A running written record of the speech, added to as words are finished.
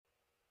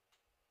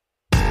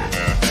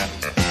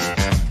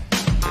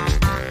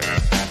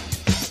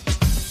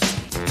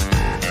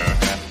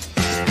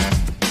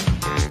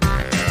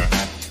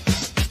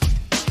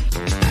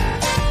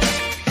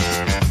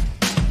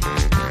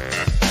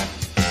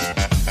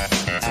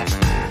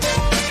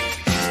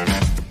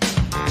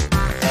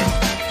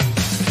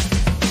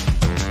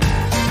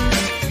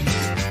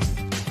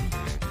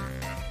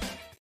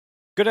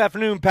Good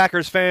afternoon,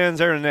 Packers fans.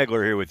 Aaron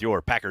Negler here with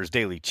your Packers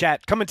Daily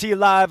Chat, coming to you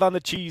live on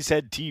the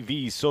Cheesehead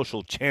TV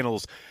social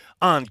channels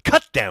on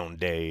Cutdown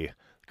Day.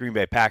 The Green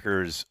Bay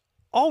Packers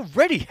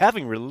already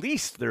having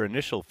released their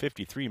initial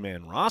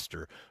 53-man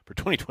roster for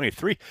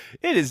 2023.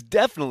 It is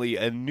definitely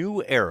a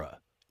new era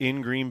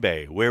in Green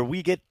Bay where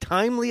we get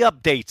timely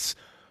updates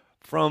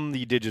from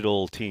the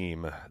digital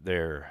team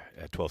there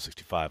at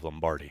 1265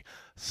 Lombardi.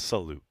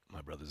 Salute,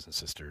 my brothers and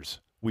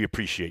sisters. We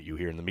appreciate you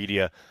here in the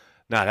media,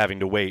 not having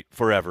to wait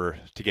forever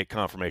to get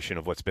confirmation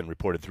of what's been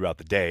reported throughout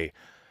the day.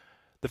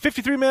 The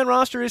 53-man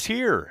roster is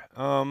here.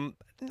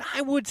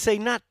 I would say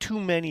not too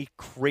many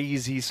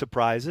crazy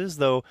surprises,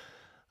 though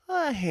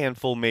a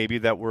handful maybe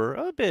that were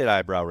a bit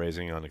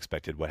eyebrow-raising,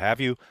 unexpected, what have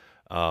you.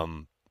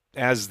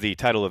 As the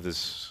title of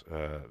this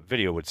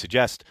video would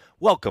suggest,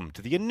 welcome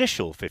to the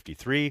initial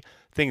 53.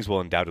 Things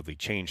will undoubtedly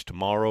change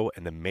tomorrow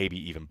and then maybe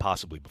even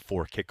possibly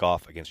before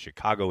kickoff against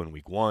Chicago in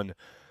Week 1.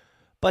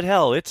 But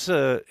hell, it's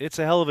a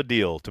hell of a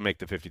deal to make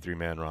the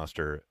 53-man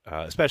roster,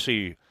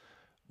 especially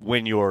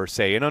when you're,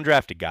 say, an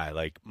undrafted guy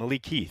like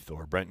Malik Heath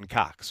or Brenton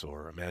Cox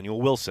or Emmanuel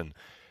Wilson.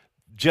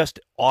 Just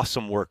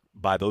awesome work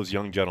by those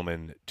young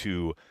gentlemen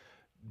to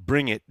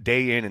bring it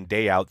day in and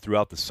day out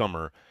throughout the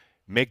summer,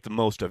 make the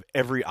most of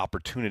every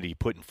opportunity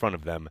put in front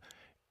of them,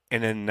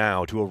 and then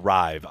now to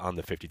arrive on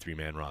the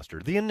 53-man roster.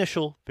 The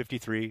initial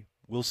 53,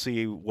 we'll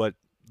see what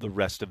the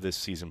rest of this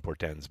season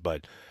portends,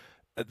 but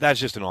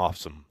that's just an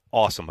awesome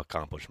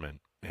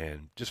accomplishment,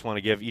 and just want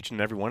to give each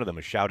and every one of them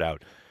a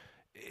shout-out.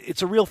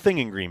 It's a real thing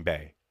in Green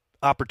Bay,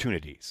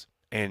 opportunities,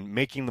 and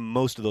making the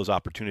most of those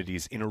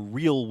opportunities in a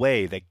real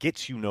way that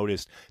gets you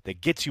noticed, that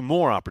gets you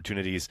more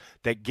opportunities,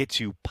 that gets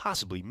you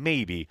possibly,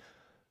 maybe,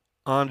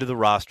 onto the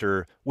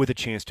roster with a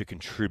chance to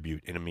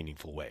contribute in a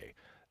meaningful way.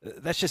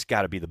 That's just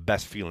got to be the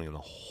best feeling in the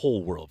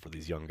whole world for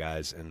these young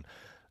guys, and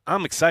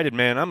I'm excited,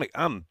 man.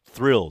 I'm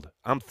thrilled.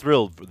 I'm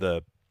thrilled for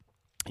the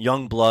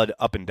young blood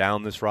up and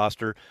down this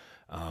roster.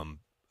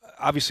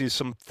 Obviously,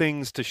 some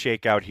things to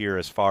shake out here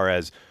as far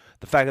as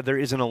the fact that there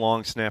isn't a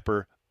long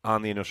snapper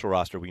on the initial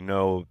roster. We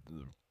know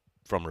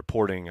from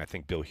reporting, I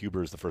think Bill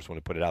Huber is the first one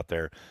to put it out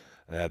there.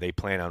 They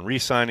plan on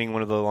re-signing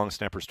one of the long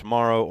snappers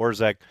tomorrow,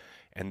 Orzek,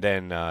 and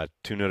then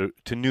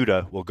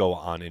Tenuta will go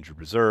on injured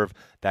reserve.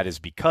 That is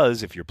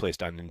because if you're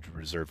placed on injured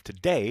reserve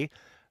today,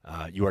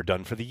 you are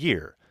done for the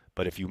year.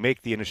 But if you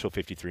make the initial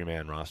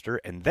 53-man roster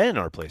and then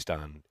are placed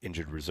on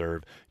injured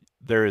reserve,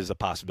 there is a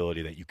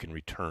possibility that you can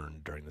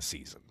return during the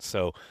season.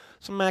 So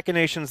some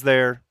machinations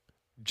there.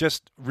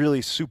 Just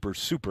really super,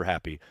 super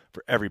happy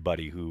for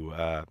everybody who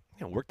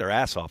worked their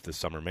ass off this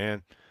summer,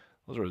 man.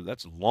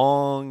 That's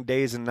long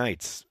days and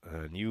nights.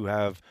 And you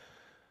have,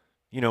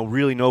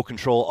 really no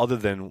control other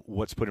than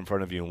what's put in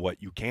front of you and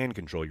what you can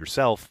control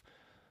yourself.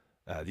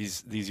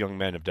 These young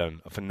men have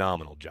done a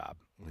phenomenal job.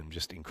 I'm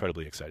just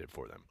incredibly excited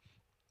for them.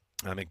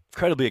 I'm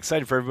incredibly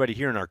excited for everybody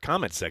here in our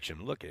comments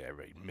section. Look at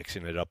everybody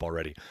mixing it up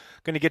already.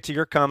 Going to get to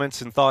your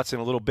comments and thoughts in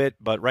a little bit,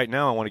 but right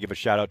now I want to give a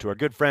shout out to our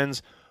good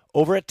friends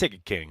over at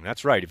Ticket King.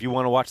 That's right. If you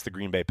want to watch the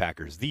Green Bay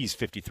Packers, these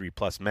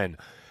 53-plus men,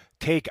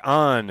 take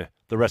on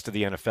the rest of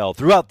the NFL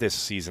throughout this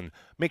season,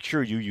 make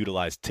sure you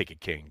utilize Ticket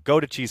King. Go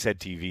to Cheesehead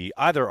TV,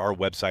 either our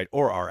website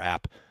or our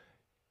app.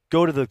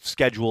 Go to the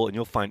schedule, and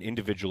you'll find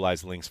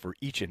individualized links for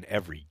each and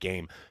every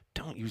game.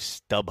 Don't use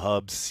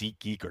StubHub,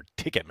 SeatGeek, or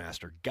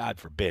Ticketmaster, God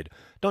forbid.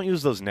 Don't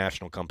use those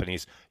national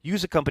companies.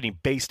 Use a company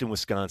based in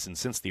Wisconsin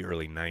since the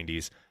early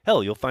 90s.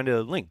 Hell, you'll find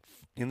a link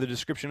in the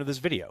description of this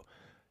video.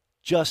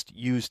 Just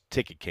use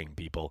Ticket King,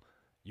 people.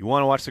 You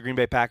want to watch the Green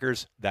Bay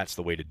Packers? That's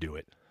the way to do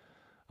it.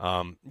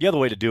 The other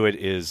way to do it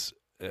is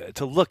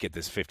to look at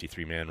this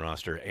 53-man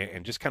roster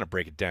and just kind of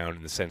break it down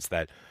in the sense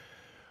that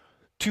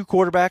 2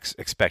 quarterbacks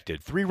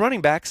expected, 3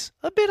 running backs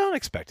a bit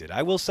unexpected.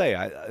 I will say,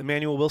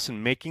 Emmanuel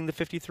Wilson making the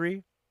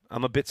 53,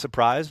 I'm a bit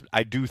surprised.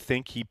 I do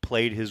think he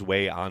played his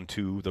way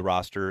onto the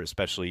roster,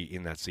 especially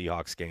in that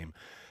Seahawks game.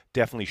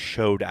 Definitely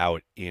showed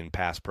out in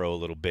pass pro a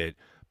little bit,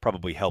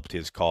 probably helped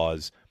his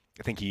cause.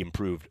 I think he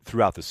improved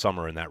throughout the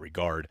summer in that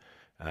regard,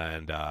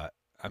 and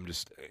I'm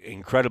just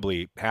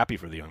incredibly happy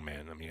for the young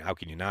man. I mean, how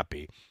can you not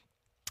be?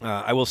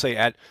 I will say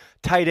at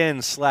tight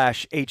end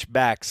 /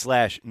 H-back /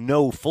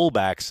 no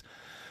fullbacks,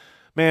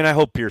 man, I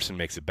hope Pearson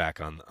makes it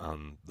back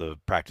on the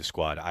practice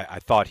squad. I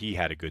thought he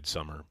had a good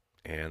summer,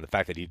 and the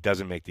fact that he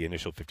doesn't make the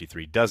initial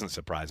 53 doesn't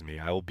surprise me.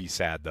 I will be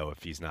sad, though,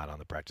 if he's not on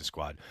the practice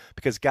squad,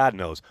 because God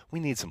knows we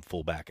need some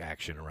fullback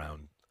action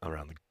around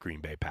the Green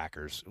Bay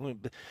Packers. We've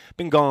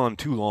been gone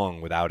too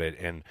long without it,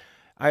 and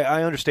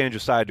I understand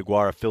Josiah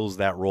DeGuara fills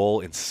that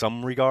role in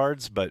some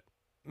regards, but,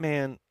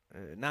 man,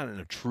 not in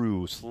a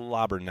true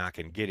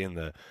slobber-knocking, get in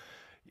the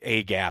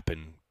A-gap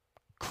and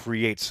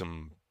create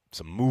some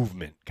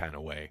movement kind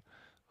of way.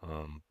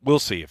 We'll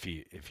see if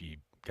he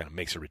kind of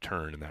makes a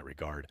return in that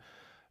regard.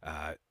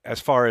 As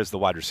far as the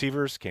wide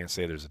receivers, can't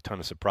say there's a ton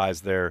of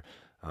surprise there.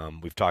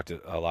 We've talked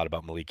a lot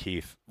about Malik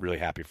Heath. Really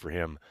happy for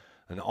him.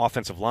 And the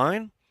offensive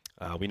line,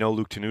 we know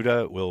Luke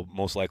Tenuta will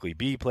most likely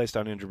be placed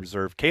on injured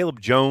reserve. Caleb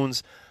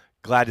Jones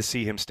glad to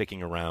see him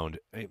sticking around.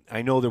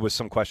 I know there was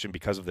some question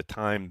because of the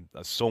time,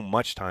 so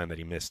much time that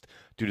he missed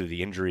due to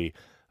the injury.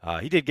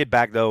 He did get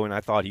back, though, and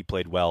I thought he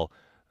played well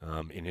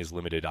in his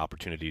limited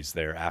opportunities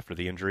there after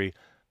the injury.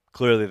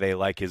 Clearly, they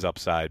like his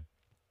upside.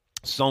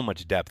 So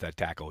much depth at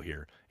tackle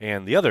here.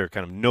 And the other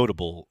kind of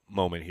notable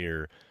moment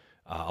here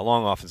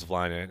along offensive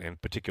line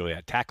and particularly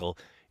at tackle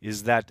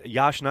is that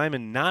Josh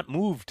Nijman not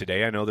moved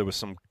today. I know there was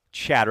some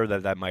chatter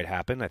that might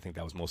happen. I think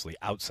that was mostly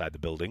outside the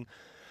building.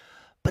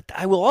 But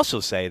I will also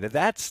say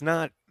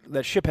that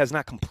ship has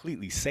not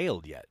completely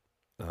sailed yet.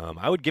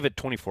 I would give it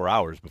 24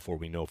 hours before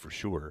we know for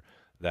sure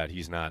that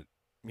he's not,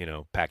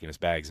 packing his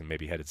bags and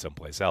maybe headed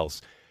someplace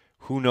else.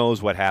 Who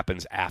knows what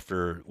happens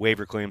after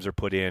waiver claims are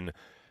put in,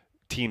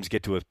 teams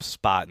get to a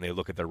spot and they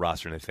look at their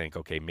roster and they think,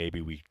 okay,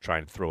 maybe we try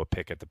and throw a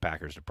pick at the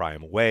Packers to pry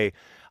him away.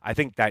 I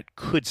think that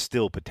could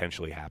still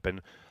potentially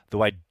happen,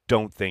 though I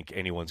don't think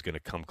anyone's going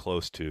to come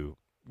close to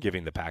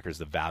giving the Packers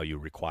the value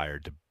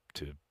required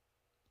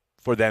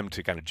for them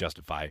to kind of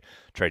justify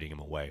trading him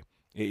away.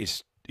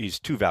 He's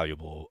too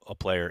valuable a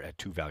player at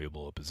too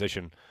valuable a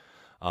position.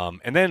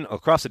 And then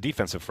across the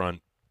defensive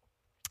front,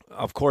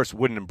 of course,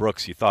 Wooden and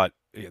Brooks, you thought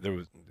there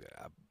was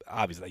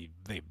obviously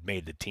they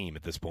made the team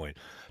at this point.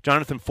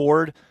 Jonathan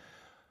Ford,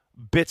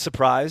 bit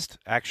surprised,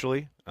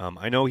 actually.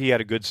 I know he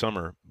had a good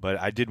summer, but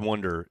I did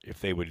wonder if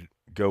they would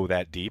go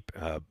that deep.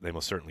 They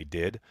most certainly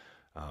did.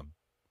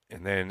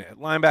 And then at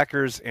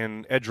linebackers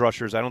and edge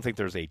rushers, I don't think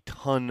there's a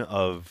ton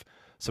of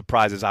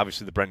surprises.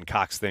 Obviously, the Brenton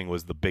Cox thing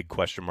was the big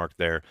question mark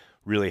there.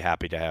 Really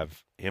happy to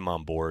have him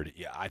on board.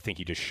 Yeah, I think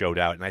he just showed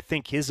out, and I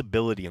think his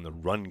ability in the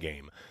run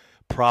game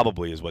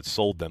probably is what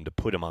sold them to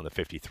put him on the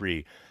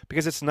 53,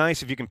 because it's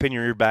nice if you can pin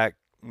your ear back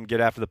and get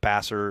after the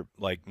passer,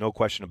 like no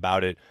question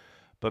about it.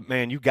 But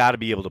man, you got to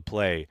be able to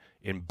play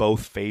in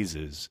both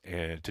phases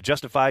and to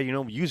justify,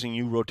 using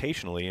you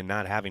rotationally and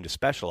not having to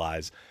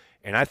specialize.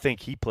 And I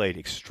think he played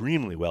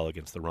extremely well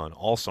against the run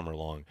all summer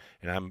long,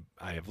 and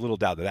I have little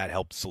doubt that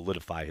helped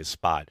solidify his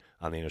spot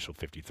on the initial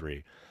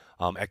 53.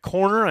 At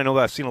corner, I know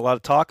that I've seen a lot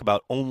of talk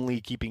about only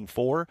keeping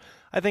 4.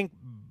 I think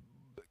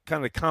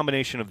kind of the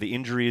combination of the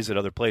injuries at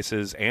other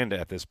places and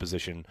at this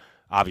position,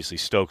 obviously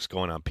Stokes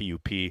going on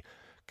PUP,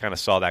 kind of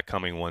saw that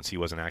coming once he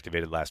wasn't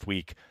activated last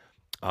week.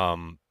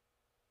 And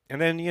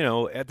then,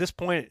 at this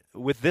point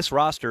with this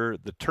roster,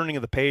 the turning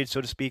of the page, so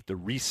to speak, the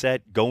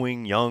reset,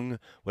 going young,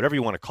 whatever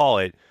you want to call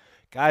it,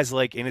 guys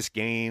like Ennis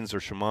Gaines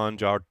or Shimon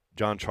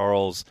John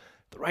Charles,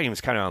 the writing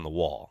was kind of on the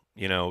wall.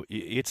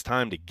 It's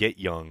time to get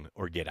young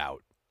or get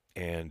out.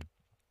 And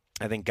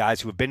I think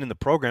guys who have been in the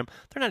program,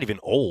 they're not even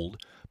old,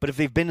 but if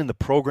they've been in the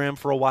program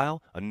for a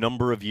while, a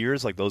number of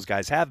years like those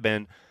guys have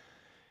been,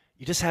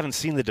 you just haven't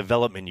seen the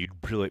development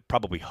you'd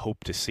probably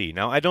hope to see.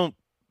 Now, I don't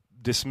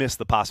dismiss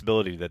the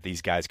possibility that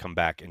these guys come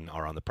back and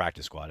are on the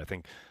practice squad. I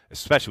think,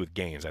 especially with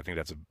Gaines, I think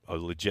that's a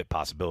legit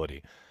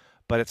possibility.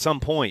 But at some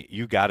point,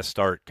 you got to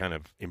start kind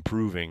of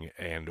improving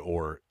and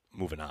or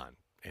moving on.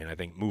 And I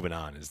think moving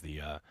on is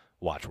the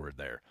watchword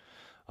there.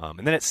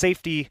 And then at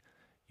safety,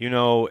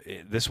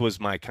 this was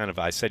my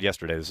I said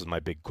yesterday, this is my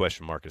big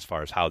question mark as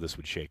far as how this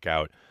would shake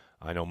out.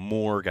 I know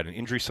Moore got an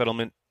injury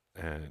settlement,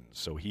 and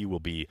so he will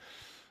be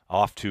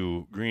off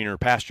to greener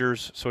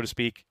pastures, so to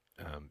speak.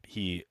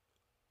 He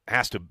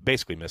has to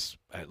basically miss,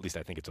 at least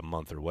I think it's a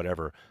month or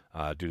whatever,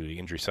 due to the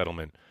injury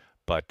settlement.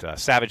 But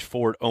Savage,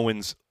 Ford,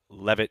 Owens,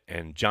 Levitt,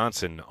 and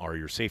Johnson are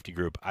your safety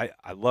group. I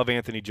love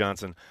Anthony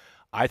Johnson.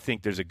 I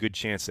think there's a good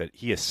chance that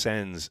he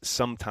ascends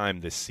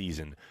sometime this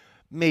season.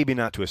 Maybe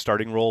not to a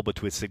starting role, but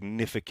to a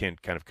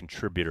significant kind of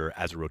contributor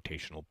as a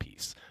rotational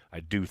piece. I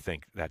do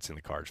think that's in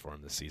the cards for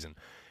him this season.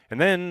 And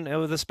then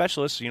the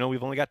specialists,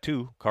 we've only got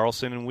 2,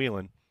 Carlson and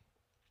Whelan.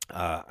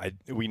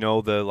 We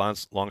know the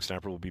long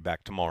snapper will be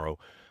back tomorrow.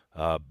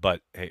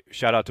 But hey,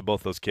 shout out to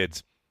both those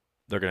kids.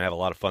 They're going to have a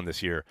lot of fun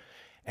this year.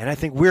 And I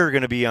think we're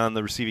going to be on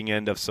the receiving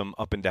end of some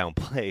up and down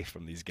play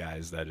from these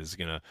guys that is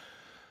going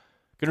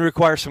to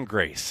require some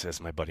grace,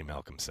 as my buddy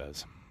Malcolm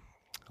says.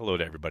 Hello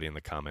to everybody in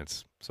the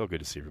comments. So good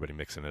to see everybody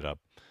mixing it up.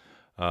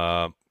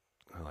 All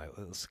right,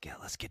 let's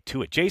get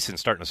to it. Jason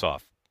starting us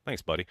off.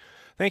 Thanks, buddy.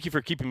 Thank you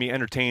for keeping me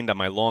entertained on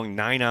my long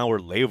 9-hour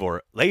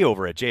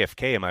layover at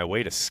JFK on my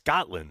way to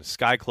Scotland.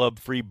 Sky Club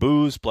free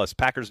booze plus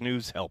Packers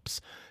news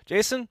helps.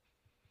 Jason,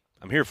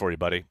 I'm here for you,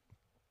 buddy.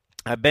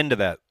 I've been to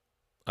that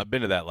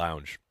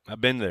lounge.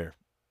 I've been there.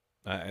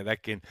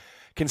 That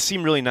can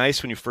seem really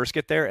nice when you first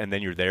get there, and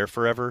then you're there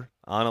forever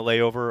on a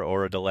layover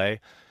or a delay.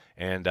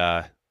 And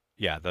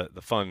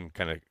the fun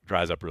kind of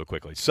dries up real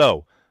quickly.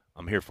 So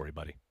I'm here for you,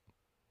 buddy.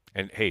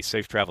 And hey,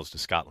 safe travels to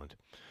Scotland.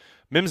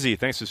 Mimsy,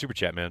 thanks for the super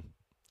chat, man.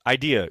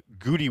 Idea: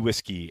 Goody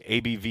whiskey,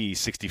 ABV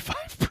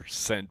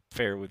 65%,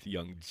 pair with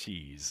young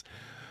cheese.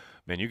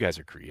 Man, you guys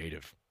are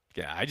creative.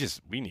 Yeah,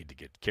 we need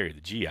to carry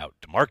the G out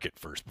to market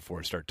first before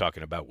I start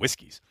talking about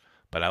whiskeys.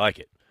 But I like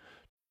it.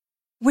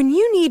 When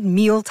you need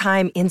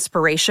mealtime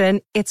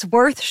inspiration, it's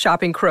worth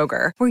shopping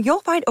Kroger, where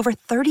you'll find over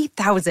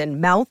 30,000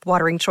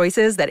 mouth-watering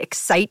choices that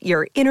excite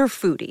your inner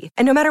foodie.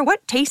 And no matter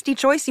what tasty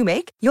choice you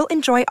make, you'll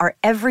enjoy our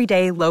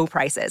everyday low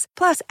prices,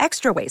 plus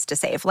extra ways to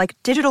save, like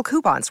digital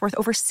coupons worth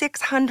over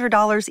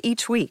 $600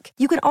 each week.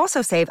 You can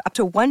also save up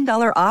to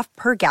 $1 off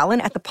per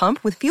gallon at the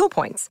pump with fuel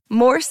points.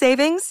 More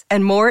savings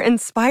and more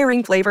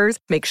inspiring flavors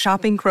make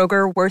shopping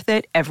Kroger worth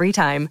it every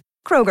time.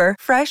 Kroger,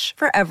 fresh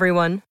for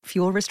everyone.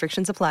 Fuel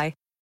restrictions apply.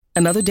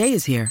 Another day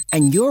is here,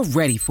 and you're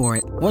ready for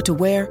it. What to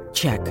wear?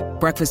 Check.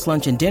 Breakfast,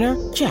 lunch, and dinner?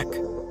 Check.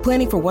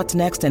 Planning for what's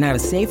next and how to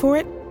save for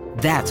it?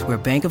 That's where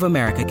Bank of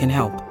America can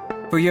help.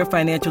 For your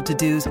financial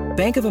to-dos,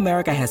 Bank of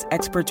America has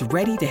experts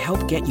ready to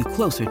help get you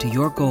closer to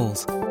your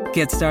goals.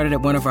 Get started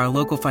at one of our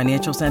local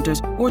financial centers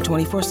or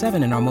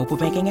 24/7 in our mobile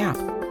banking app.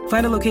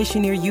 Find a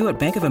location near you at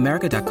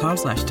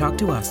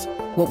bankofamerica.com/talktous.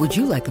 What would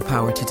you like the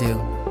power to do?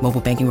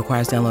 Mobile banking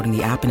requires downloading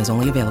the app and is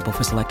only available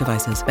for select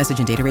devices. Message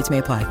and data rates may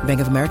apply.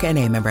 Bank of America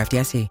N.A., member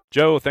FDIC.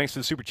 Joe, thanks for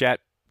the super chat.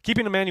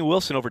 Keeping Emmanuel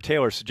Wilson over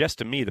Taylor suggests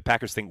to me the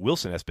Packers think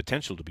Wilson has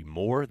potential to be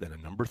more than a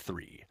number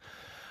 3.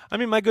 I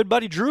mean, my good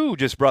buddy Drew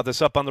just brought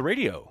this up on the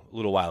radio a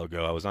little while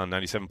ago. I was on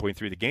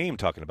 97.3 The Game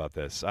talking about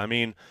this. I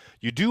mean,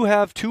 you do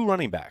have 2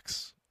 running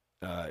backs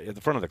at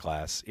the front of the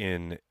class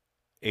in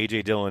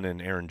A.J. Dillon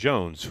and Aaron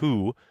Jones,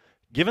 who,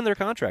 given their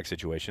contract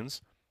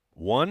situations,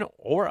 one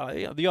or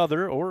the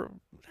other, or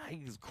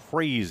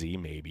crazy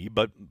maybe,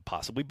 but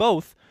possibly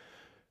both,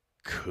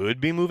 could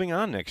be moving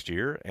on next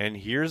year. And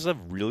here's a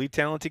really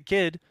talented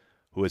kid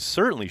who has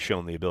certainly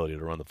shown the ability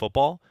to run the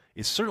football,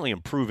 is certainly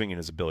improving in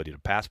his ability to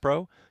pass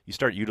pro. You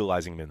start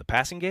utilizing him in the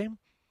passing game,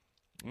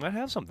 you might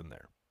have something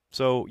there.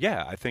 So,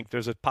 yeah, I think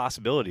there's a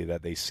possibility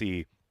that they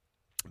see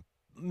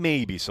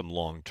maybe some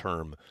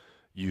long-term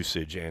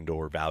usage and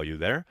or value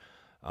there.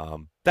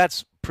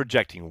 That's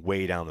projecting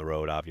way down the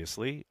road,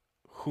 obviously.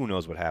 Who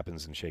knows what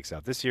happens and shakes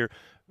out this year.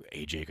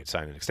 AJ could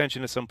sign an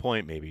extension at some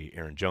point. Maybe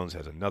Aaron Jones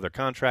has another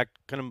contract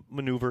kind of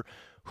maneuver.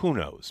 Who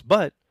knows?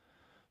 But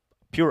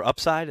pure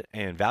upside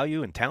and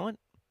value and talent,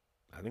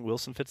 I think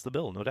Wilson fits the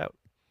bill, no doubt.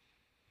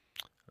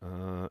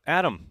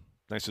 Adam,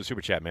 thanks for the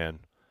super chat,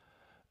 man.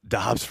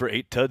 Dobbs for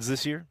 8 tuds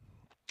this year.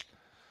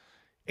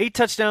 8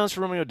 touchdowns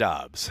for Romeo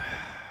Dobbs.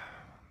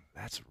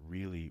 That's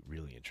really,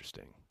 really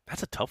interesting.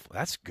 That's a tough one.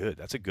 That's good.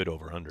 That's a good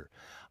over-under.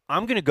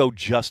 I'm going to go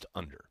just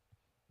under,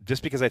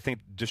 just because I think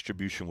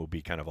distribution will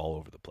be kind of all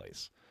over the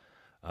place.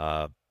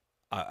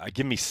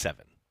 Give me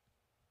 7.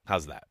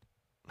 How's that?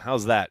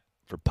 How's that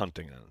for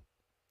punting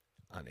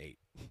on 8?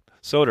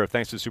 Soder,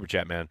 thanks for the super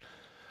chat, man.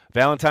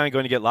 Valentine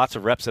going to get lots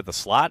of reps at the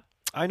slot.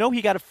 I know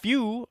he got a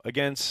few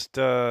against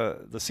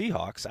the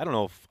Seahawks. I don't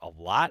know if a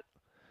lot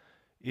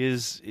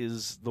is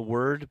the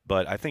word,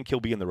 but I think he'll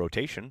be in the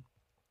rotation.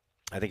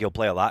 I think he'll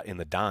play a lot in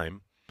the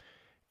dime,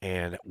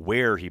 and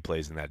where he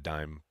plays in that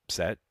dime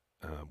set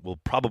will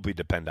probably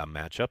depend on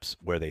matchups,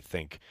 where they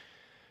think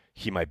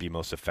he might be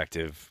most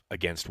effective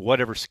against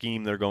whatever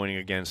scheme they're going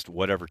against,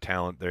 whatever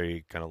talent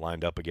they kind of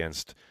lined up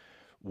against,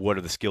 what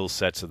are the skill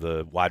sets of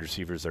the wide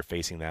receivers they're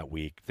facing that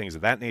week, things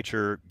of that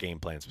nature, game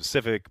plan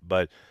specific.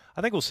 But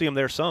I think we'll see him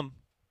there some.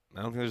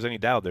 I don't think there's any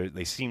doubt.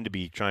 They seem to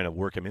be trying to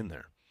work him in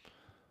there.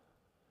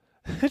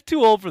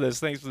 Too old for this.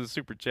 Thanks for the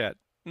super chat.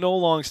 No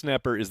long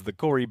snapper is the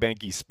Corey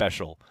Banky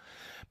special.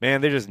 Man,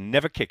 they're just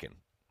never kicking.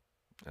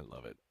 I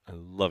love it. I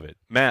love it.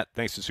 Matt,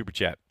 thanks for the super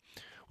chat.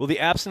 Will the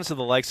absence of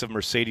the likes of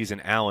Mercedes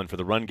and Allen for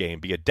the run game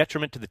be a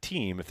detriment to the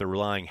team if they're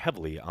relying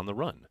heavily on the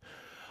run?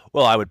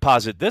 Well, I would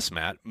posit this,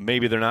 Matt.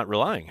 Maybe they're not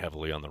relying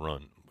heavily on the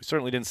run. We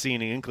certainly didn't see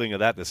any inkling of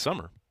that this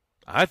summer.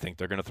 I think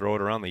they're going to throw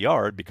it around the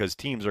yard because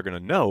teams are going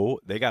to know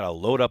they got to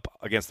load up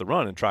against the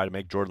run and try to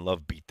make Jordan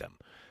Love beat them.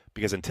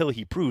 Because until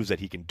he proves that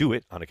he can do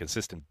it on a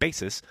consistent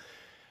basis,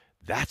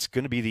 that's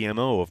going to be the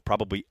MO of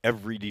probably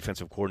every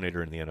defensive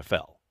coordinator in the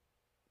NFL.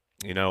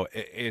 You know,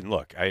 and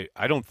look, I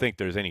don't think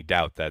there's any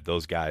doubt that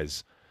those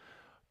guys,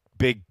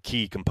 big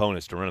key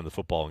components to running the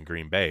football in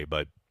Green Bay,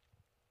 but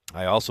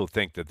I also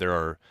think that there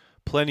are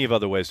plenty of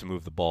other ways to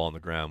move the ball on the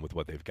ground with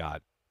what they've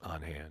got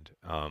on hand.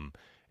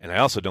 And I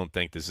also don't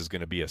think this is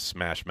going to be a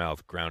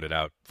smash-mouth,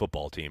 grounded-out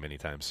football team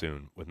anytime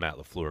soon with Matt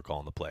LaFleur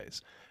calling the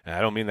plays. And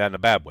I don't mean that in a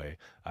bad way.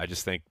 I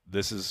just think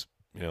this is,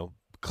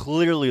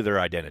 clearly their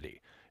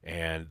identity.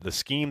 And the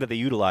scheme that they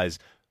utilize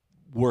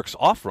works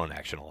off-run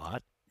action a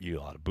lot. You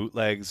a lot of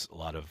bootlegs, a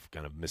lot of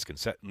kind of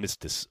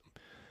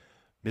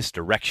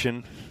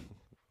misdirection.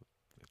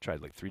 I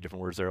tried like 3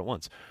 different words there at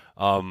once.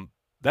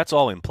 That's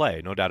all in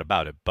play, no doubt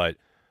about it. But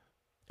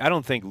I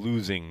don't think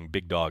losing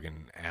Big Dog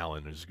and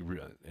Allen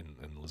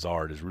and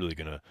Lazard is really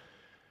going to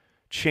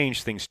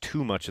change things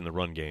too much in the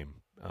run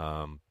game.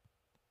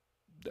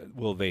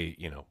 Will they,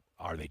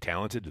 are they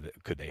talented?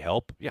 Could they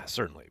help? Yeah,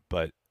 certainly.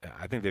 But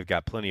I think they've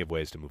got plenty of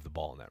ways to move the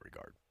ball in that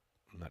regard.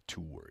 I'm not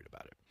too worried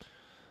about it.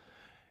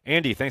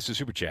 Andy, thanks for the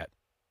super chat.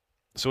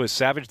 So is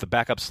Savage the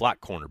backup slot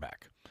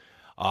cornerback?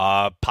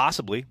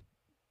 Possibly.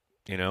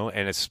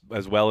 And it's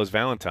as well as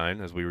Valentine,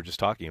 as we were just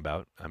talking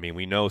about. I mean,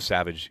 we know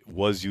Savage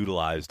was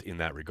utilized in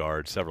that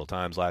regard several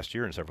times last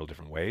year in several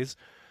different ways.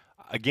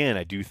 Again,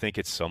 I do think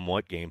it's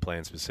somewhat game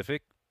plan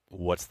specific.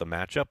 What's the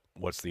matchup?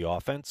 What's the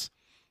offense?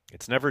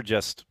 It's never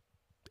just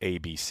A,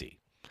 B, C.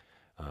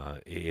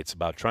 It's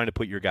about trying to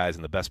put your guys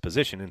in the best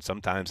position, and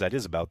sometimes that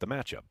is about the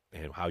matchup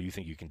and how you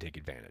think you can take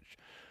advantage.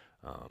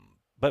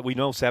 But we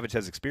know Savage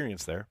has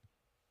experience there,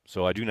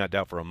 so I do not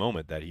doubt for a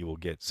moment that he will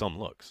get some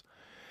looks.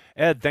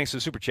 Ed, thanks for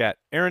the super chat.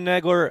 Aaron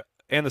Nagler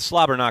and the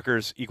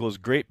Slobberknockers equals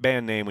great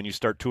band name when you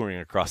start touring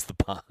across the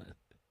pond.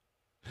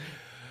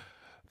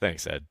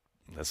 Thanks, Ed.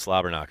 The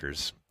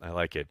Slobberknockers. I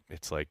like it.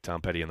 It's like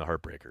Tom Petty and the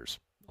Heartbreakers,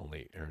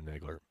 only Aaron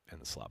Nagler and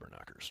the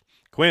Slobberknockers.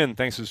 Quinn,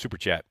 thanks for the super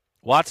chat.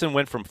 Watson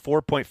went from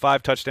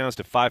 4.5 touchdowns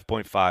to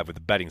 5.5 with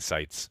the betting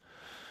sites.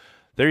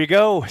 There you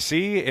go.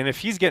 See? And if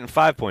he's getting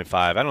 5.5,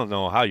 I don't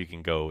know how you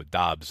can go with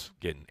Dobbs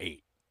getting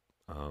 8.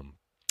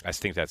 I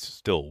think that's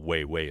still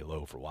way, way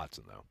low for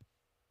Watson, though.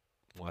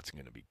 Watson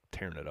going to be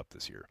tearing it up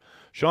this year.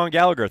 Sean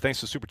Gallagher, thanks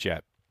for the super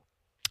chat.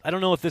 I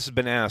don't know if this has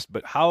been asked,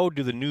 but how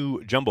do the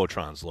new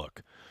Jumbotrons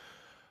look?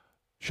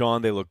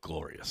 Sean, they look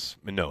glorious.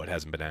 No, it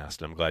hasn't been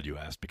asked. I'm glad you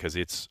asked because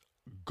it's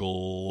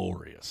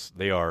glorious.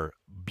 They are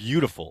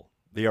beautiful.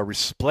 They are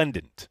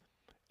resplendent.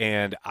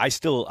 And I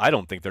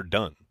don't think they're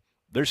done.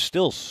 There's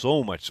still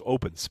so much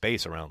open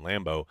space around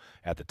Lambeau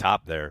at the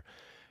top there.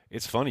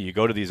 It's funny. You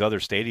go to these other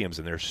stadiums,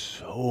 and there's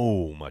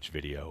so much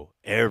video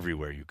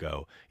everywhere you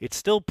go. It's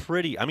still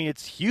pretty. I mean,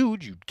 it's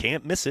huge. You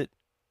can't miss it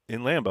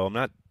in Lambeau. I'm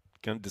not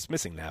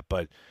dismissing that,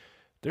 but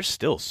there's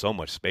still so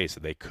much space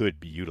that they could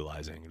be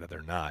utilizing that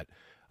they're not.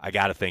 I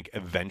got to think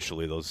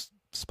eventually those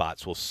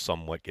spots will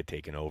somewhat get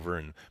taken over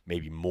and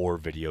maybe more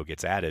video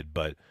gets added,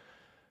 but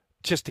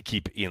just to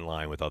keep in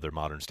line with other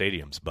modern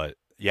stadiums. But,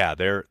 yeah,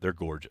 they're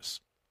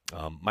gorgeous.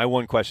 My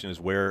one question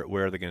is where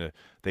are they going to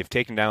 – they've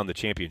taken down the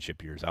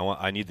championship years.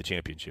 I need the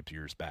championship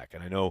years back.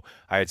 And I know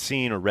I had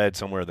seen or read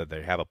somewhere that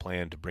they have a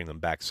plan to bring them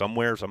back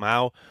somewhere,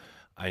 somehow.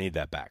 I need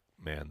that back,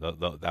 man.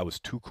 That was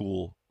too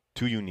cool,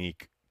 too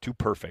unique, too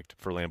perfect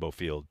for Lambeau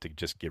Field to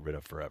just get rid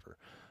of forever.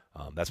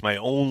 That's my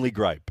only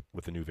gripe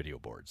with the new video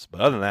boards.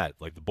 But other than that,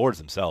 like the boards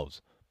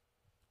themselves,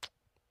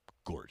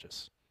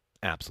 gorgeous.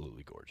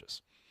 Absolutely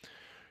gorgeous.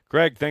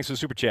 Greg, thanks for the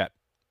super chat.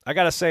 I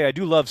got to say, I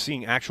do love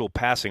seeing actual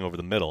passing over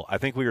the middle. I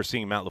think we are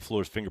seeing Matt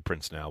LaFleur's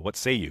fingerprints now. What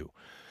say you?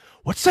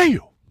 What say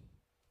you?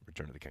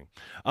 Return of the King.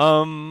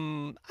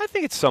 I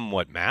think it's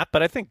somewhat Matt,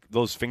 but I think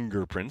those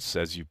fingerprints,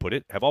 as you put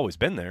it, have always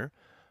been there.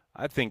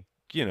 I think,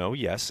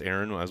 yes,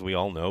 Aaron, as we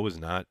all know, is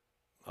not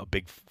a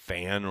big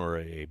fan or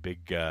a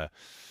big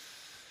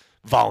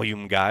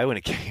volume guy when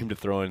it came to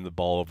throwing the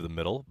ball over the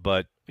middle,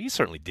 but he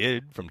certainly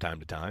did from time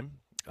to time.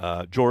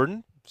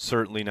 Jordan,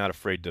 certainly not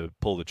afraid to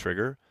pull the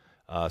trigger.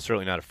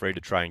 Certainly not afraid to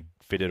try and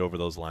fit it over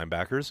those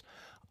linebackers.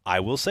 I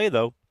will say,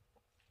 though,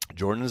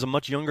 Jordan is a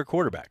much younger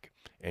quarterback,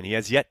 and he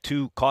has yet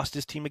to cost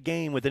his team a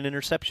game with an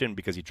interception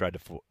because he tried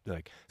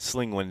to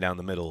sling one down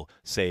the middle,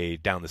 say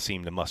down the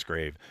seam to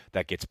Musgrave,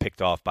 that gets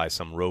picked off by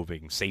some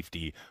roving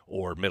safety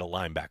or middle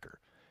linebacker.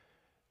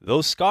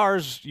 Those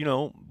scars,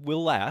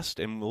 will last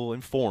and will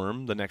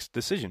inform the next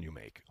decision you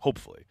make,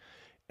 hopefully.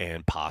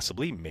 And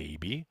possibly,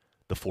 maybe,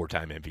 the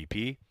 4-time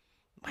MVP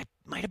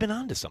might have been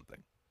onto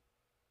something.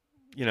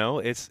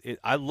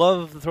 I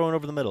love throwing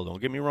over the middle.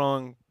 Don't get me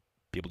wrong.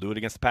 People do it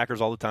against the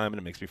Packers all the time, and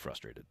it makes me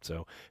frustrated.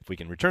 So if we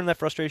can return that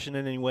frustration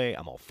in any way,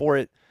 I'm all for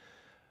it.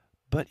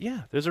 But,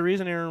 yeah, there's a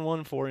reason Aaron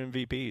won 4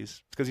 MVPs.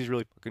 It's because he's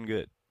really fucking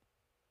good.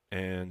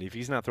 And if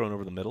he's not throwing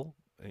over the middle,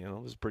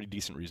 there's a pretty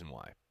decent reason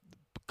why.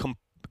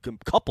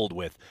 Coupled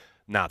with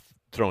not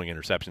throwing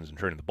interceptions and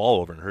turning the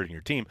ball over and hurting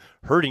your team,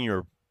 hurting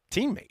your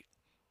teammate.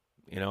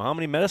 How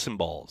many medicine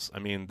balls? I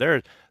mean,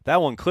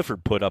 that one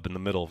Clifford put up in the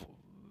middle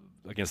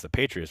against the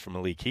Patriots from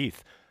Malik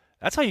Heath.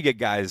 That's how you get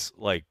guys,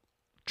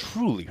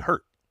 truly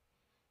hurt.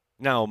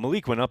 Now,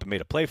 Malik went up and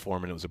made a play for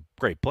him, and it was a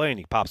great play, and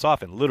he pops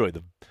off, and literally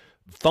the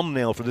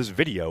thumbnail for this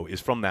video is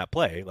from that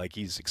play.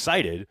 He's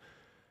excited.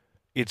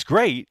 It's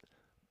great,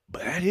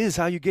 but that is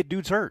how you get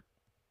dudes hurt.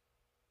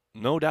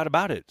 No doubt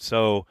about it.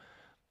 So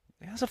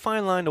that's a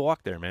fine line to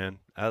walk there, man.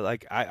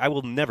 I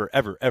will never,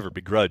 ever, ever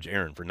begrudge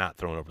Aaron for not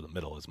throwing over the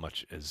middle as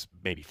much as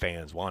maybe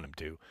fans want him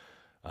to.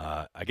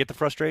 I get the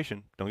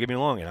frustration. Don't get me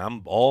wrong, and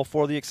I'm all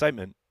for the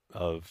excitement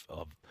of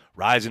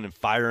rising and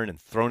firing and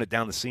throwing it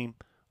down the seam.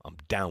 I'm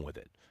down with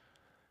it.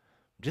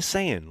 I'm just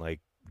saying,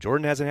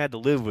 Jordan hasn't had to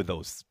live with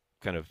those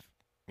kind of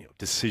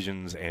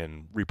decisions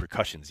and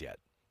repercussions yet.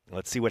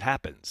 Let's see what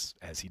happens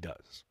as he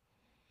does.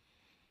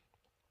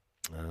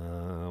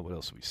 What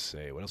else do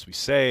we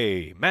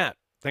say? Matt,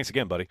 thanks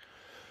again, buddy.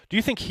 Do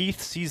you think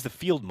Heath sees the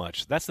field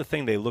much? That's the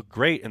thing. They look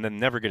great and then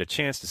never get a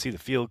chance to see the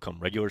field come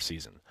regular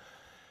season.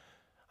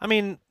 I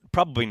mean,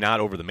 probably not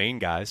over the main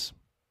guys.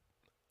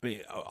 I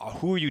mean,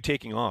 who are you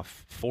taking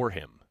off for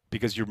him?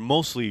 Because you're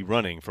mostly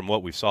running, from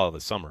what we saw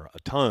this summer, a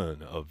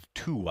ton of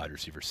 2 wide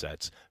receiver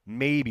sets,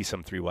 maybe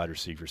some 3 wide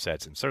receiver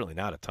sets, and certainly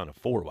not a ton of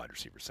 4 wide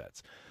receiver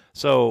sets.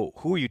 So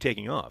who are you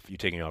taking off? Are you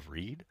taking off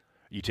Reed?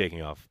 Are you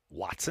taking off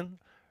Watson?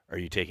 Are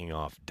you taking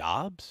off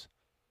Dobbs?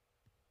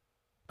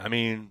 I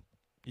mean,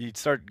 you'd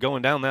start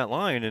going down that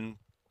line, and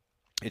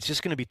It's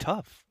just going to be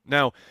tough.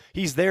 Now,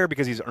 he's there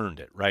because he's earned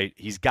it, right?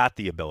 He's got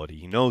the ability.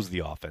 He knows the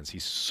offense.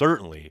 He's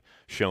certainly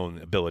shown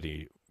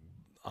ability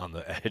on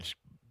the edge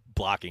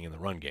blocking in the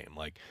run game.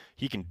 Like,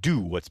 he can do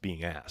what's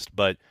being asked.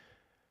 But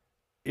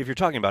if you're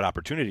talking about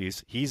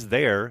opportunities, he's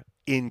there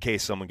in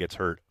case someone gets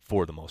hurt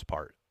for the most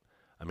part.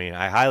 I mean,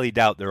 I highly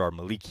doubt there are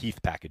Malik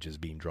Heath packages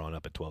being drawn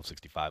up at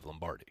 1265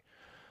 Lombardi.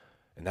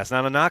 And that's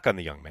not a knock on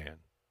the young man.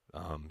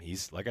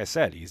 He's, like I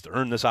said, he's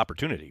earned this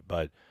opportunity.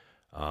 But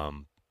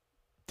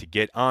to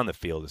get on the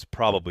field is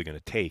probably going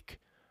to take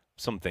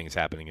some things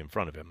happening in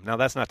front of him. Now,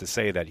 that's not to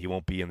say that he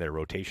won't be in there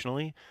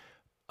rotationally.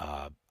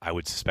 I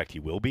would suspect he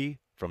will be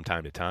from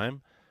time to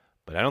time,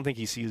 but I don't think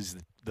he sees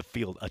the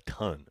field a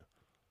ton.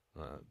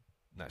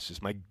 That's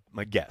just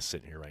my guess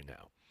sitting here right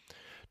now.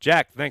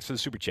 Jack, thanks for the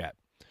super chat.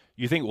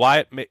 You think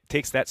Wyatt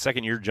takes that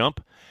second-year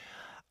jump?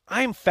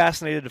 I'm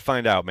fascinated to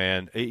find out,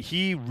 man.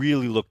 He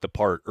really looked the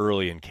part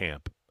early in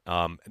camp.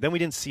 Then we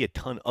didn't see a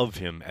ton of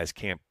him as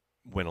camp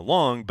went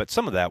along, but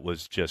some of that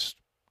was just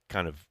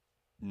kind of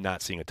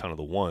not seeing a ton of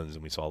the ones,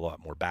 and we saw a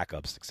lot more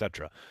backups,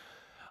 etc.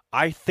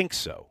 I think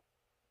so.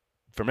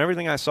 From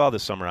everything I saw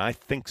this summer, I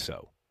think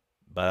so.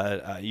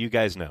 But you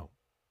guys know.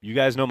 You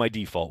guys know my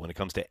default when it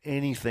comes to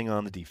anything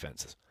on the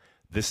defenses,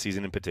 this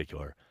season in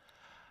particular.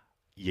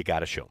 You got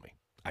to show me.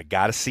 I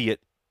got to see it.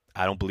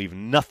 I don't believe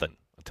nothing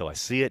until I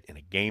see it in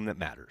a game that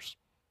matters.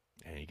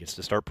 And he gets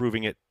to start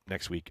proving it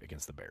next week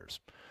against the Bears.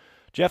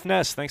 Jeff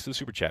Ness, thanks for the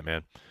super chat,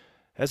 man.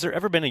 Has there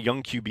ever been a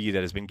young QB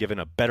that has been given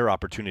a better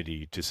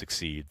opportunity to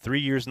succeed? 3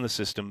 years in the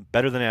system,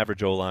 better than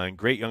average O-line,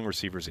 great young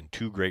receivers, and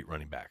 2 great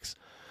running backs.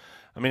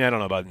 I mean, I don't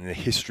know about in the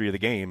history of the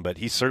game, but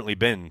he's certainly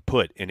been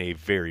put in a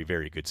very,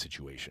 very good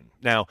situation.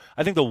 Now,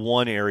 I think the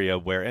one area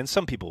where, and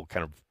some people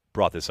kind of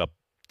brought this up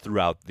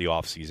throughout the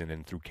offseason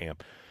and through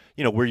camp,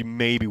 where you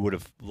maybe would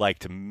have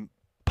liked to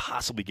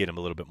possibly get him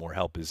a little bit more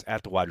help is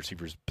at the wide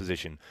receiver's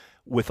position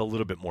with a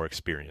little bit more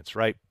experience,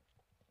 right?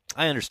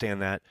 I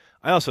understand that.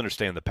 I also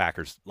understand the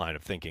Packers' line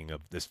of thinking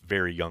of this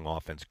very young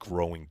offense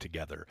growing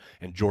together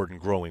and Jordan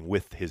growing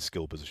with his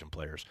skill position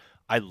players.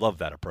 I love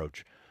that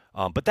approach.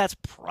 But that's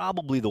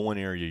probably the one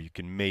area you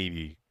can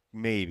maybe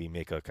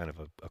make a kind of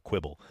a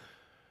quibble.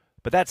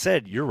 But that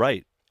said, you're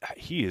right.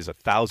 He is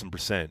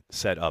 1,000%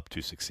 set up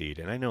to succeed.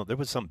 And I know there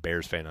was some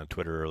Bears fan on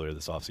Twitter earlier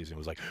this offseason who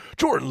was like,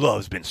 Jordan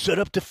Love's been set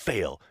up to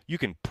fail. You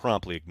can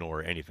promptly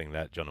ignore anything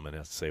that gentleman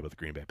has to say about the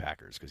Green Bay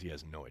Packers because he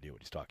has no idea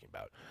what he's talking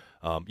about.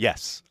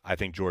 Yes, I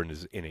think Jordan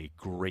is in a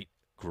great,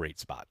 great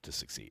spot to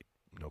succeed.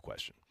 No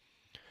question.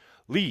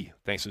 Lee,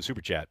 thanks for the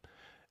super chat.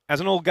 As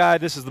an old guy,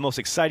 this is the most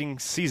exciting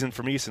season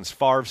for me since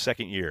Favre's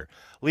second year.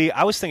 Lee,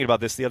 I was thinking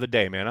about this the other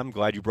day, man. I'm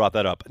glad you brought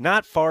that up.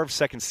 Not Favre's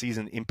second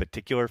season in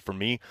particular for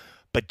me,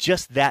 but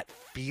just that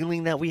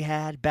feeling that we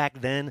had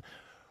back then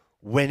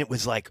when it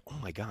was like, oh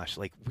my gosh,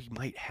 like we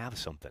might have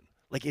something.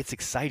 Like it's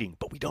exciting,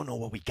 but we don't know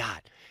what we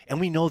got. And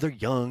we know they're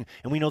young,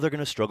 and we know they're going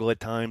to struggle at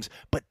times,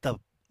 but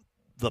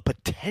the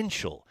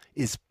potential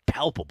is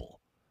palpable.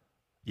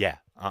 Yeah,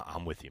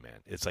 I'm with you, man.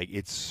 It's like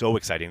it's so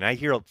exciting. And I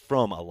hear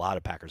from a lot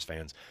of Packers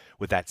fans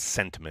with that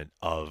sentiment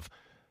of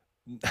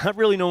not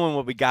really knowing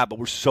what we got, but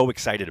we're so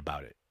excited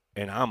about it.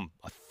 And I'm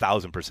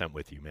 1,000%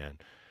 with you, man.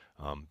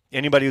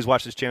 Anybody who's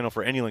watched this channel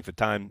for any length of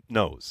time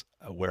knows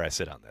where I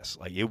sit on this.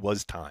 Like it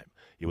was time.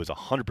 It was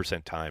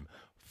 100% time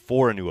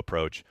for a new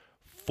approach,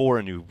 for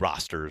a new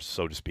roster,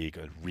 so to speak,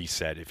 a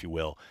reset, if you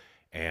will.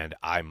 And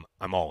I'm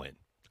all in.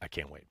 I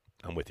can't wait.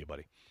 I'm with you,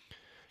 buddy.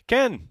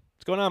 Ken,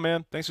 what's going on,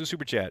 man? Thanks for the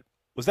super chat.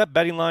 Was that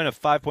betting line of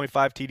 5.5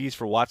 TDs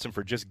for Watson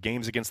for just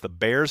games against the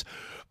Bears?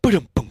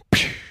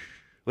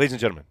 Ladies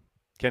and gentlemen,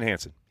 Ken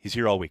Hansen. He's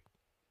here all week.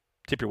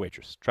 Tip your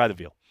waitress. Try the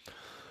veal.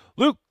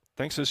 Luke,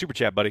 thanks for the super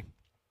chat, buddy.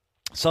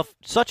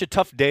 Such a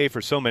tough day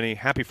for so many.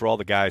 Happy for all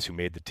the guys who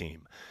made the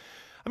team.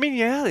 I mean,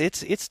 yeah,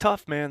 it's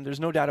tough, man. There's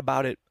no doubt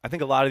about it. I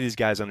think a lot of these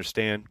guys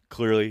understand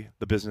clearly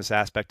the business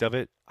aspect of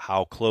it,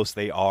 how close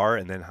they are,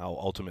 and then how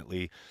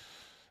ultimately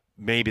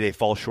maybe they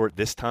fall short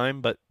this time.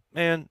 But,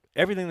 man,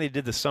 everything they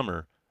did this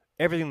summer,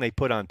 everything they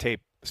put on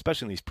tape,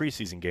 especially in these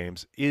preseason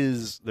games,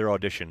 is their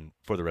audition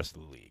for the rest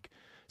of the league.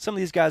 Some of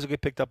these guys will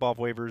get picked up off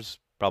waivers.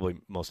 Probably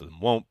most of them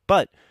won't.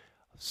 But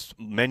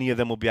many of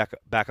them will be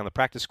back on the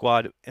practice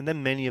squad, and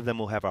then many of them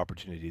will have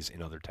opportunities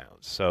in other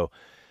towns. So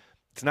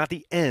it's not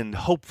the end,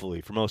 hopefully,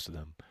 for most of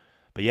them.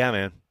 But yeah,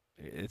 man,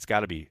 it's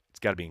got to be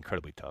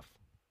incredibly tough.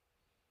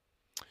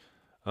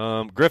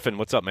 Griffin,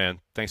 what's up,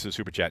 man? Thanks for the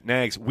super chat.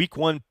 Nags, week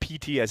 1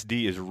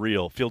 PTSD is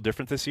real. Feel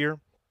different this year?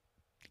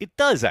 It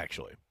does,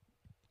 actually.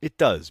 It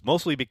does,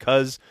 mostly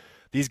because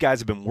these guys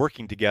have been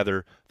working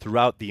together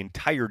throughout the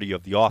entirety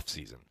of the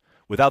offseason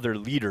without their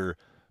leader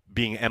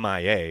being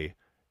MIA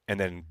and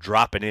then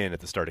dropping in at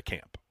the start of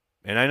camp.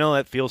 And I know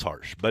that feels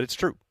harsh, but it's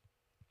true.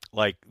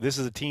 Like, this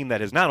is a team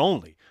that has not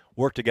only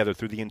worked together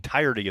through the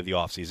entirety of the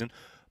offseason,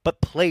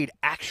 but played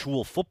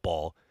actual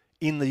football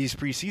in these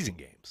preseason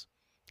games.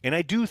 And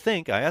I do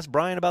think, I asked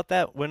Brian about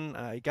that when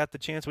I got the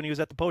chance when he was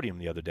at the podium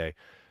the other day,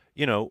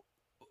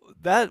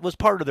 that was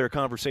part of their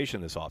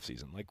conversation this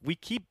offseason. Like, we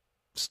keep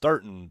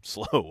starting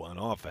slow on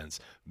offense.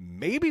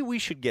 Maybe we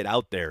should get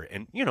out there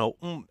and,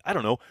 I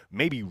don't know,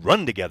 maybe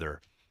run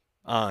together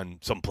on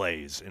some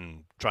plays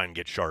and try and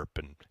get sharp.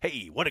 And,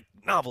 hey, what a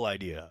novel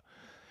idea.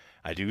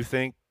 I do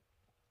think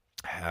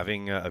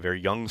having a very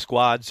young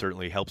squad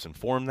certainly helps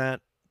inform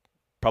that.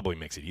 Probably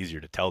makes it easier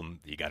to tell them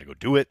you got to go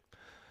do it.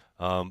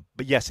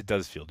 But, yes, it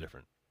does feel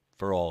different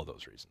for all of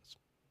those reasons.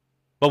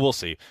 But we'll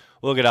see.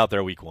 We'll get out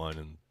there week 1,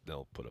 and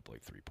they'll put up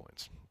like 3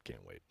 points.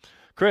 Can't wait.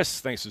 Chris,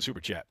 thanks for the super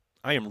chat.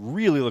 I am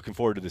really looking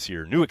forward to this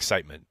year. New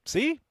excitement.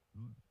 See?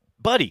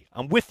 Buddy,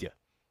 I'm with you.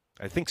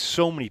 I think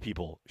so many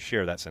people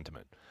share that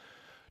sentiment.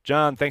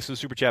 John, thanks for the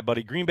super chat,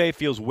 buddy. Green Bay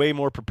feels way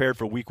more prepared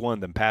for week 1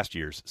 than past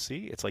years.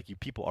 See? It's like you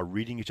people are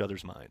reading each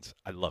other's minds.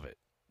 I love it.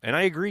 And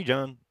I agree,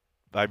 John.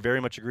 I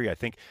very much agree. I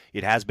think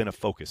it has been a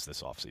focus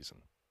this offseason.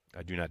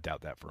 I do not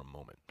doubt that for a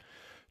moment.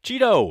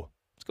 Cheeto,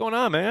 what's going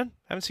on, man?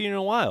 Haven't seen you in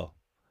a while.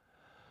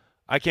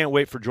 I can't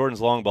wait for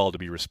Jordan's long ball to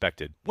be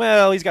respected.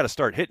 Well, he's got to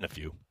start hitting a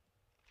few.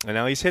 And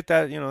now he's hit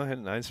that, hit a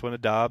nice one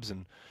at Dobbs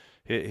and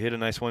hit a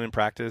nice one in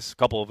practice, a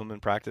couple of them in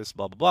practice,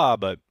 blah, blah, blah.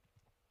 But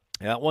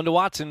that one to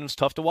Watson was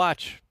tough to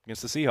watch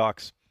against the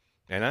Seahawks.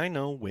 And I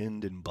know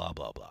wind and blah,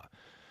 blah, blah.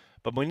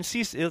 But when you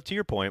see, to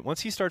your point,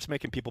 once he starts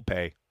making people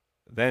pay,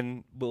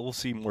 then we'll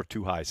see more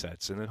too high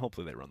sets, and then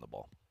hopefully they run the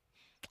ball.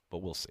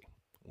 But we'll see.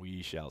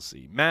 We shall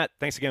see. Matt,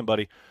 thanks again,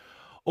 buddy.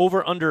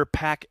 Over under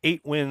Pack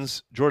 8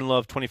 wins. Jordan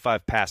Love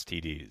 25 pass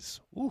TDs.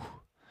 Ooh.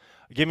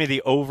 Give me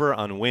the over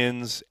on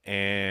wins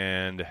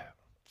and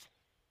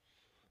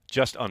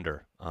just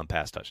under on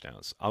pass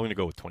touchdowns. I'm going to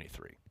go with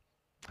 23.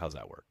 How's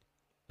that work?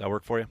 That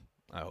work for you?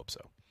 I hope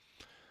so.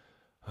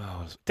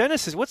 Oh,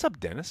 Dennis what's up,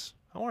 Dennis?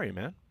 How are you,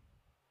 man?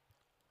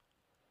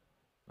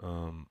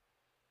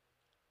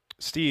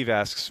 Steve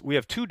asks, we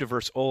have 2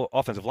 diverse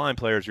offensive line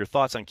players. Your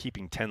thoughts on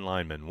keeping 10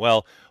 linemen?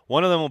 Well,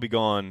 one of them will be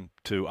gone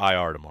to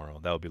IR tomorrow.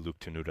 That will be Luke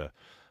Tenuta.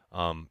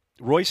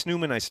 Royce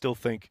Newman, I still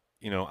think,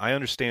 I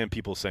understand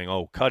people saying,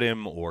 oh, cut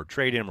him or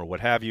trade him or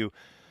what have you.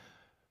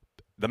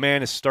 The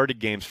man has started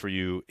games for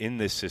you in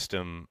this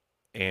system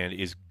and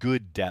is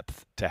good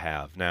depth to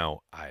have.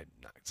 Now, I'm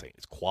not saying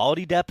it's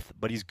quality depth,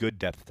 but he's good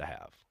depth to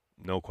have.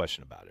 No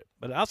question about it.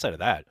 But outside of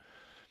that,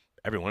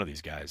 every one of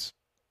these guys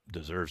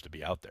deserves to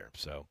be out there.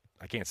 So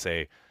I can't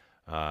say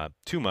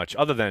too much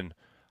other than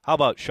how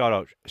about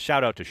shout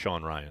out to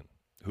Sean Ryan,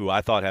 who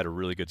I thought had a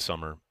really good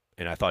summer,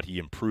 and I thought he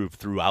improved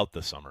throughout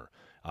the summer.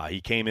 He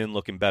came in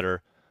looking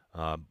better,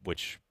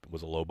 which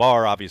was a low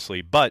bar,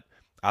 obviously, but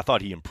I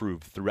thought he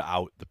improved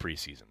throughout the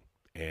preseason.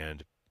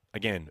 And,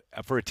 again,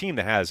 for a team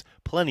that has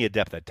plenty of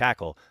depth at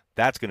tackle,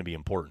 that's going to be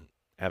important,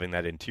 having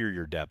that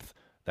interior depth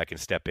that can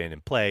step in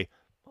and play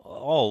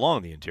all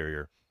along the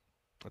interior.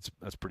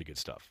 That's pretty good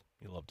stuff.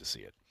 You love to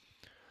see it.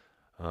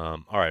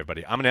 All right,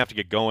 buddy. I'm going to have to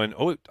get going.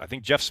 Oh, I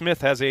think Jeff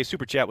Smith has a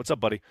super chat. What's up,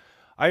 buddy?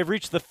 I have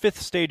reached the 5th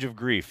stage of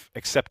grief,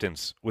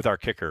 acceptance, with our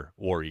kicker,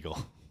 War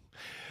Eagle.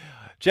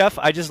 Jeff,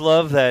 I just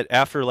love that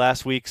after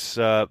last week's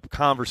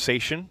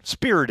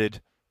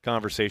spirited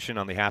conversation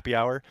on the happy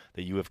hour,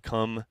 that you have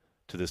come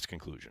to this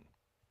conclusion.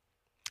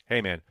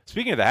 Hey, man,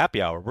 speaking of the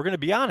happy hour, we're going to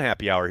be on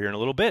happy hour here in a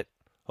little bit.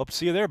 Hope to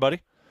see you there,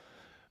 buddy.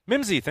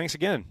 Mimsy, thanks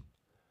again.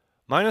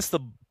 Minus the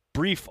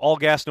brief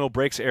all-gas,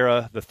 no-brakes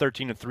era, the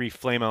 13-3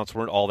 flameouts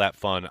weren't all that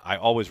fun. I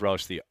always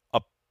relish the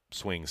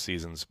upswing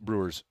seasons.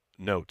 Brewers,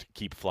 note,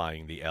 keep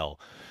flying the L.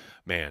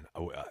 Man,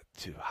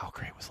 dude, how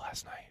great was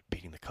last night,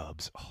 beating the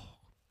Cubs. Oh,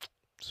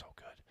 so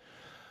good.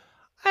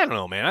 I don't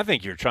know, man. I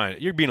think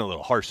you're being a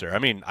little harsh there. I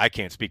mean, I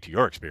can't speak to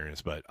your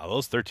experience, but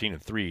those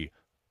 13-3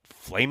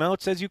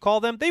 flameouts, as you call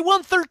them, they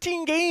won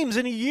 13 games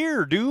in a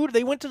year, dude.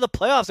 They went to the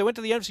playoffs. They went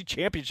to the NFC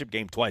Championship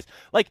game twice.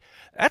 Like,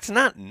 that's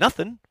not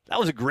nothing. That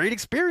was a great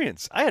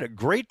experience. I had a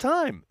great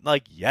time.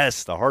 Like,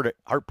 yes, the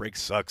heartbreak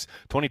sucks.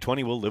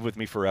 2020 will live with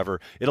me forever.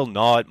 It'll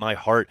gnaw at my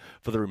heart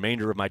for the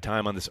remainder of my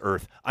time on this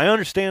earth. I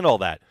understand all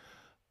that.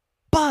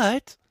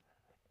 But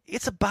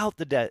it's about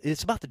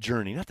the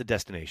journey, not the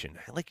destination.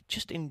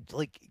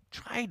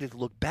 Try to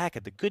look back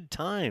at the good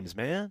times,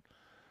 man.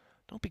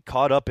 Don't be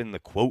caught up in the,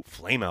 quote,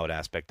 flameout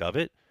aspect of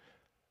it.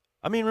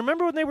 I mean,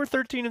 remember when they were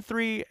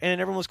 13-3 and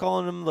everyone was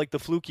calling them like the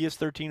flukiest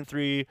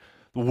 13-3,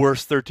 the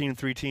worst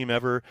 13-3 team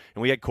ever,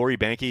 and we had Corey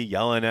Banke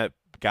yelling at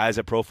guys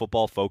at Pro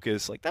Football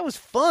Focus. Like, that was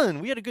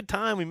fun. We had a good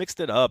time. We mixed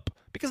it up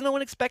because no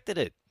one expected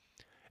it.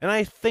 And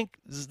I think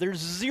there's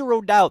zero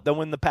doubt that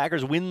when the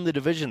Packers win the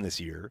division this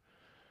year,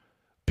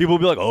 people will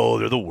be like, oh,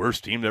 they're the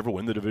worst team to ever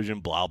win the division,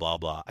 blah, blah,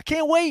 blah. I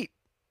can't wait.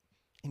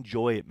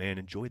 Enjoy it, man.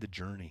 Enjoy the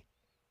journey.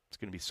 It's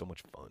going to be so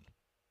much fun.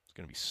 It's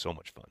going to be so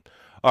much fun.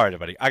 All right,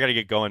 everybody. I got to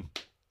get going.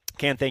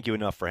 Can't thank you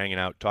enough for hanging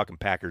out, talking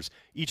Packers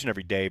each and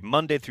every day,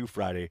 Monday through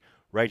Friday,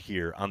 right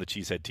here on the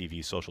Cheesehead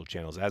TV social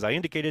channels. As I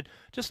indicated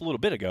just a little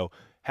bit ago,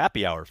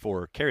 happy hour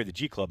for Carry the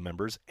G Club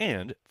members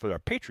and for our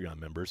Patreon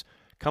members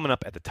coming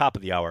up at the top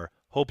of the hour.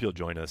 Hope you'll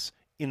join us.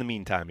 In the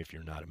meantime, if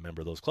you're not a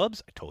member of those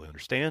clubs, I totally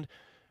understand.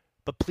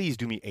 But please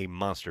do me a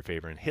monster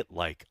favor and hit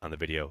like on the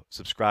video,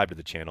 subscribe to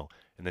the channel,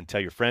 and then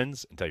tell your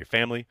friends and tell your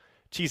family.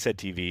 Cheesehead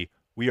TV,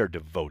 we are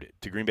devoted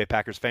to Green Bay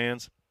Packers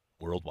fans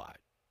worldwide.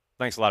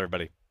 Thanks a lot,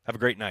 everybody. Have a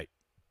great night.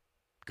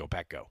 Go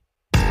Pack Go.